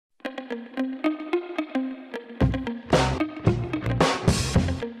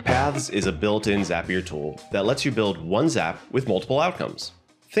Paths is a built-in Zapier tool that lets you build one Zap with multiple outcomes.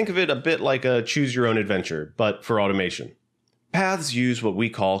 Think of it a bit like a choose-your-own-adventure, but for automation. Paths use what we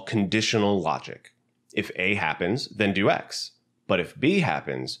call conditional logic. If A happens, then do X. But if B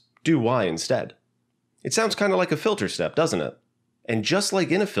happens, do Y instead. It sounds kind of like a filter step, doesn't it? And just like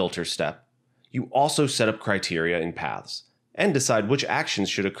in a filter step, you also set up criteria in paths and decide which actions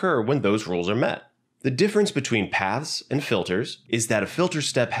should occur when those rules are met. The difference between paths and filters is that a filter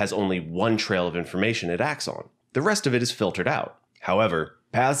step has only one trail of information it acts on. The rest of it is filtered out. However,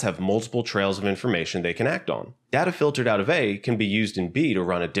 paths have multiple trails of information they can act on. Data filtered out of A can be used in B to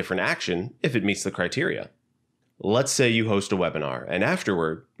run a different action if it meets the criteria. Let's say you host a webinar, and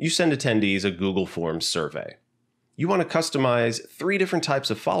afterward, you send attendees a Google Forms survey. You want to customize 3 different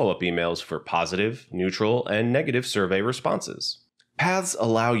types of follow-up emails for positive, neutral, and negative survey responses. Paths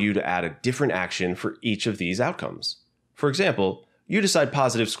allow you to add a different action for each of these outcomes. For example, you decide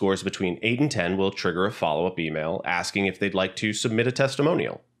positive scores between 8 and 10 will trigger a follow-up email asking if they'd like to submit a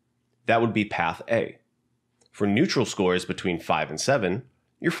testimonial. That would be path A. For neutral scores between 5 and 7,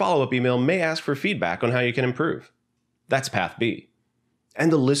 your follow-up email may ask for feedback on how you can improve. That's path B.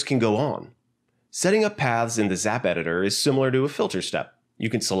 And the list can go on. Setting up paths in the Zap editor is similar to a filter step.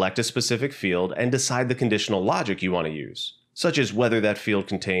 You can select a specific field and decide the conditional logic you want to use, such as whether that field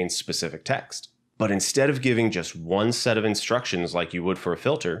contains specific text. But instead of giving just one set of instructions like you would for a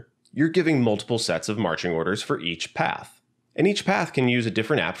filter, you're giving multiple sets of marching orders for each path. And each path can use a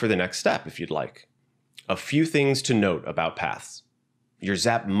different app for the next step if you'd like. A few things to note about paths. Your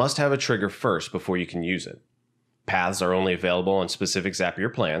Zap must have a trigger first before you can use it. Paths are only available on specific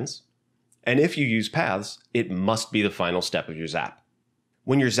Zapier plans. And if you use paths, it must be the final step of your Zap.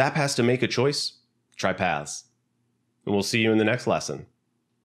 When your Zap has to make a choice, try paths. And we'll see you in the next lesson.